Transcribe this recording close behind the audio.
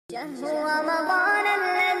شهر رمضان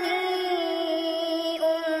الذي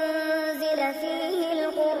أنزل فيه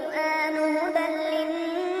القرآن هدى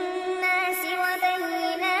للناس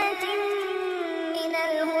وبينات من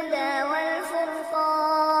الهدى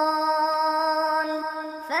والفرقان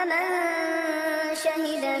فمن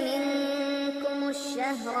شهد منكم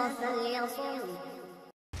الشهر فليصم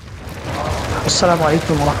আসসালামু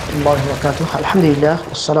আলাইকুম ওরহমতুল্লাহি ওয়াবারাকাতুহু। আলহামদুলিল্লাহ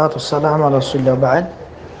ওয়াসসালাতু ওয়াসসালামু আলা রাসূলিল্লাহ বা'দ।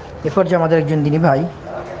 এরপর যে আমাদের একজন দিনী ভাই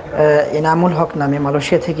এনামুল হক নামে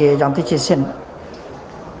মালয়েশিয়া থেকে জানতে চেয়েছেন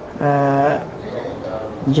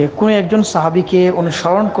যে কোনো একজন সাহাবীকে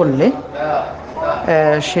অনুসরণ করলে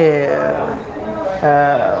সে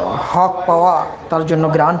হক পাওয়া তার জন্য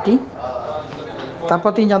গ্যারান্টি।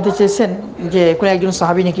 তারপর তিনি জানতে চেয়েছেন যে কোনো একজন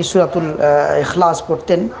সাহাবী নাকি সূরাতুল ইখলাস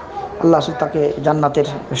পড়তেন, আল্লাহ রাসূল তাকে জান্নাতের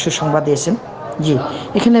সুসংবাদ দিয়েছেন। জি,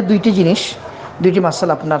 এখানে দুইটি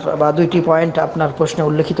মাসালা আপনার বা দুইটি পয়েন্ট আপনার প্রশ্নে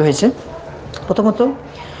উল্লেখিত হয়েছে। প্রথমত,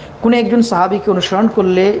 কোনো একজন সাহাবীকে অনুসরণ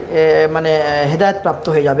করলে হেদায়েত প্রাপ্ত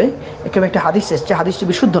হয়ে যাবে, এরকম একটা হাদিস এসছে। হাদিসটি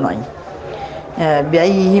বিশুদ্ধ নয়।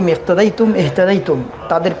 বিআইহিম ইহতাদাইতুম ইহতাদাইতুম,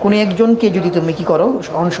 তাদের কোনো একজনকে যদি তুমি কি করো,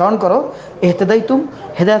 অনুসরণ করো, ইহতাদাইতুম,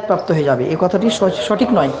 হেদায়েত প্রাপ্ত হয়ে যাবে, এই কথাটি সঠিক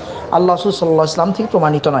নয়, আল্লাহ রাসূল সাল্লাল্লাহু আলাইহি ওয়াসাল্লাম থেকে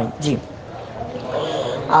প্রমাণিত নয়। জি।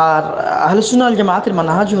 আর আহলে সুন্নাহ ওয়াল জামাতের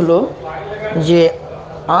মানহাজ হলো যে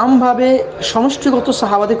আমভাবে সমষ্টিগত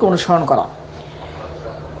সাহাবাদেরকে অনুসরণ করা।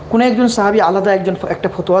 কোনো একজন সাহাবী আলাদা একটা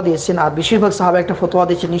ফতোয়া দিয়েছেন আর বেশিরভাগ সাহাবা একটা ফতোয়া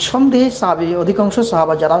দিয়েছেন, নিঃসন্দেহে সাহাবী অধিকাংশ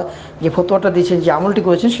সাহাবা যারা যে ফতোয়াটা দিয়েছেন, যে আমলটি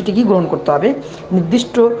করেছেন, সেটিকেই গ্রহণ করতে হবে।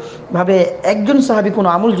 নির্দিষ্টভাবে একজন সাহাবী কোনো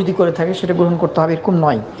আমল যদি করে থাকে সেটা গ্রহণ করতে হবে, এরকম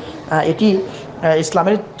নয়। এটি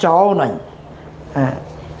ইসলামের চাওয়াও নয়।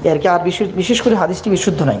 আর কি, আর বিশেষ করে হাদিসটি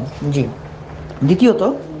বিশুদ্ধ নয়। জি। দ্বিতীয়ত,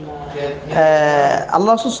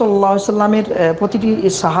 আল্লাহ রাসূল সাল্লাল্লাহু আলাইহি ওয়াসাল্লামের প্রতিটি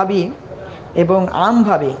সাহাবী এবং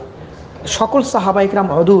আমভাবে সকল সাহাবা ইকরাম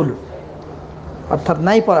উদুল, অর্থাৎ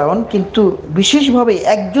ন্যায়পরায়ণ, কিন্তু বিশেষভাবে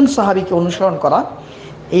একজন সাহাবীকে অনুসরণ করা,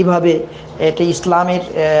 এইভাবে এটা ইসলামের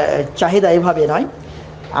চাহিদা, এইভাবে নয়।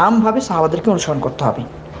 আমভাবে সাহাবাদেরকে অনুসরণ করতে হবে,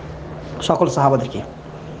 সকল সাহাবাদেরকে।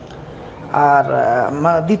 আর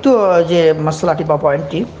দ্বিতীয় যে মাসলাটি বা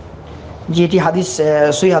পয়েন্টটি, যেটি হাদিস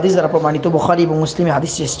সহিহ হাদিস দ্বারা প্রমাণিত, বুখারী এবং মুসলিমে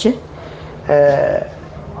হাদিস এসেছে,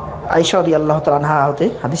 আয়েশা রাদিয়াল্লাহু তাআলা আনহা হতে,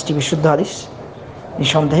 হাদিসটি বিশুদ্ধ হাদিস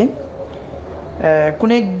নিঃসন্দেহে।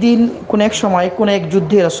 কোন এক সময় কোন এক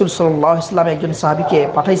যুদ্ধে রাসূল সাল্লাল্লাহু আলাইহি ওয়াসাল্লাম একজন সাহাবীকে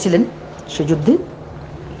পাঠাইছিলেন। সে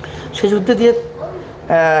যুদ্ধে দিয়ে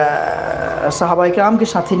সাহাবায়ে কেরামকে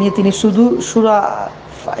সাথে নিয়ে তিনি শুধু সূরা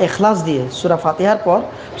ইখলাস দিয়ে, সূরা ফাতিহার পর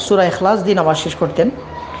সূরা ইখলাস দিয়ে নামাজ শেষ করতেন।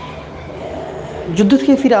 যুদ্ধ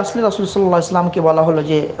থেকে ফিরে আসলে রাসূল সাল্লাল্লাহু আলাইহি ওয়াসাল্লামকে বলা হলো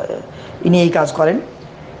যে ইনি এই কাজ করেন,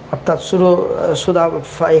 অর্থাৎ সূরা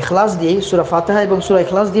ইখলাস দিয়ে, সূরা ফাতিহা এবং সূরা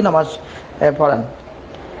ইখলাস দিয়ে নামাজ পড়েন।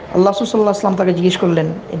 আল্লাহ রাসূল সাল্লাল্লাহু আলাইহি ওয়াসাল্লাম তাকে জিজ্ঞেস করলেন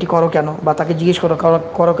এটি করো কেন, বা তাকে জিজ্ঞেস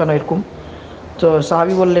করো কেন এরকম। তো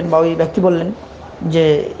সাহাবী বললেন, বা ওই ব্যক্তি বললেন যে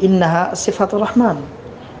ইন্নাহা সিফাতুর রহমান,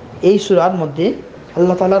 এই সূরার মধ্যে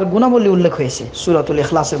আল্লাহ তাআলার গুণাবলী উল্লেখ হয়েছে, সূরাতুল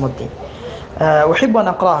ইখলাসের মধ্যে। উহিব্বু আন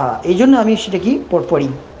আকরাহা, এই জন্য আমি সেটা কি পড়ি।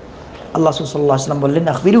 আল্লাহ রাসূল সাল্লাল্লাহু আলাইহি ওয়াসাল্লাম বললেন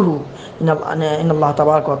আখবিরুহু ইন্নাল্লাহ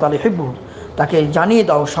তাবারাকা ওয়া তাআলা ইউহিব্বুহু, তাকে জানিয়ে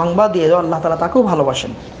দাও, সংবাদ দিয়ে দাও, আল্লাহ তাআলা তাকেও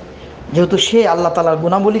ভালোবাসেন। যেহেতু সে আল্লাহ তাআলার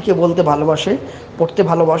গুণাবলীকে বলতে ভালোবাসে, পড়তে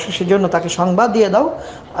ভালোবাসে, সেজন্য তাকে সংবাদ দিয়ে দাও,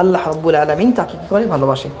 আল্লাহ রাব্বুল আলামিন তাকে কী করে,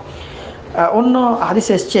 ভালোবাসে। অন্য হাদিস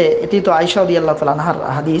এসছে, এটি তো আয়েশা রাদিয়াল্লাহু তাআলা আনহার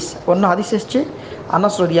হাদিস। অন্য হাদিস এসছে,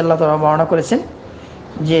 আনাস রাদিয়াল্লাহু তাআলা বর্ণনা করেছেন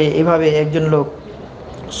যে এভাবে একজন লোক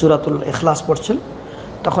সূরাতুল ইখলাস পড়ছেন,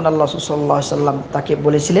 তখন আল্লাহ রাসূল সাল্লাল্লাহু আলাইহি ওয়াসাল্লাম তাকে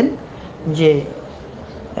বলেছিলেন যে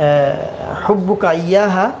হুব্বুকা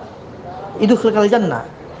ইয়াহা ইদখুলুকাল জান্নাহ,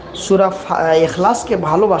 সূরা ইখলাসকে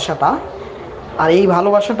ভালোবাসাটা, আর এই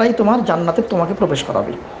ভালোবাসাটাই তোমার জান্নাতে তোমাকে প্রবেশ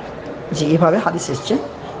করাবে। যে এইভাবে হাদিস এসছে।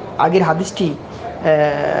 আগের হাদিসটি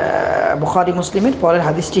বুখারী মুসলিমের, পরের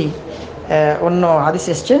হাদিসটি অন্য হাদিস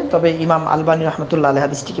এসছে, তবে ইমাম আলবানী রাহমাতুল্লাহ আলাইহি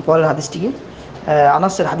হাদিসটিকে, পরের হাদিসটিকে,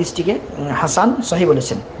 আনাসের হাদিসটিকে হাসান সহিহ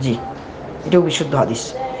বলেছেন। জি, এটাও বিশুদ্ধ হাদিস।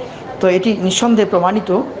 তো এটি নিঃসন্দেহে প্রমাণিত।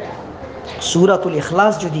 সূরাতুল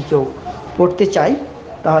ইখলাস যদি কেউ পড়তে চায়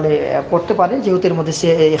তাহলে পড়তে পারে, যেহেতু এর মধ্যে সে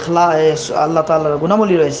আল্লাহ তাআলার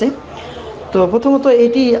গুণাবলী রয়েছে। তো প্রথমত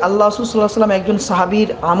এটি আল্লাহ রাসূল সাল্লাল্লাহু আলাইহি ওয়াসাল্লাম একজন সাহাবীর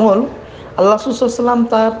আমল, আল্লাহ রাসূল সাল্লাল্লাহু আলাইহি ওয়াসাল্লাম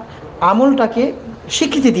তার আমলটাকে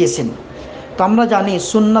স্বীকৃতি দিয়েছেন। তো আমরা জানি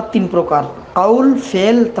সুন্নাত তিন প্রকার: কাউল,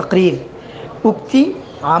 ফেল, তাকরির, উক্তি,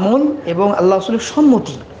 আমল এবং আল্লাহ রাসূলের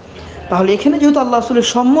সম্মতি। তাহলে এখানে যেহেতু আল্লাহ রাসূলের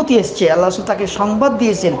সম্মতি এসছে, আল্লাহ রাসূল তাকে সংবাদ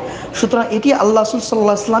দিয়েছেন, সুতরাং এটি আল্লাহ রাসূল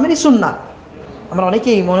সাল্লাল্লাহু আলাইহি ওয়াসাল্লামেরই সুন্নাত। আমরা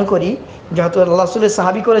অনেকেই মনে করি যেহেতু আল্লাহ রাসূলের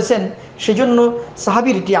সাহাবী করেছেন সেজন্য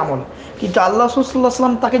সাহাবীর এটি আমল, কিন্তু আল্লাহ রাসূল সাল্লাল্লাহু আলাইহি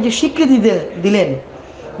ওয়াসাল্লাম তাকে যে স্বীকৃতি দিলেন,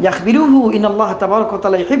 ইয়াখবিরুহু ইন্নাল্লাহ তাবারাকা ওয়া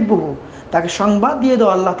তাআলা ইউহিব্বুহু, তাকে সংবাদ দিয়ে দাও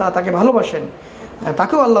আল্লাহ তাআলা তাকে ভালোবাসেন।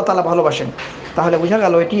 তাকেও আল্লাহ তাআলা ভালোবাসেন। তাহলে বোঝা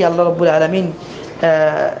গেল এটি আল্লাহ রাব্বুল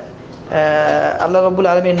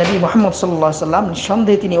আলামিন নবী মুহাম্মদ সাল্লাল্লাহু আলাইহি সাল্লাম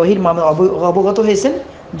নিঃসন্দেহে তিনি ওহির মাধ্যমে অবগত হয়েছেন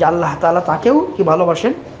যে আল্লাহ তাআলা তাকেও কি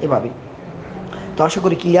ভালোবাসেন এভাবে। তো আশা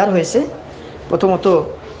করি ক্লিয়ার হয়েছে। প্রথমত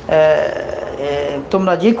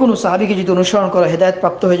তোমরা যে কোনো সাহাবীকে যদি অনুসরণ করো হেদায়েত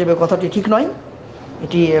প্রাপ্ত হয়ে যাবে, কথাটি ঠিক নয়,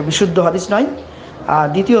 এটি বিশুদ্ধ হাদিস নয়। আর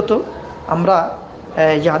দ্বিতীয়ত আমরা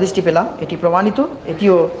যে হাদিসটি পেলাম এটি প্রমাণিত,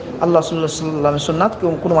 এটিও আল্লাহ সাল্লাল্লাহু আলাইহি ওয়াসাল্লামের সুন্নাত।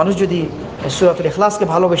 কোনো মানুষ যদি সূরাতুল ইখলাসকে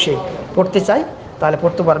ভালোবেসে পড়তে চায় তাহলে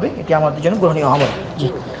পড়তে পারবে, এটি আমাদের জন্য গ্রহণীয় আমল। জি,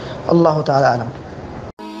 আল্লাহ তাআলা আলাম।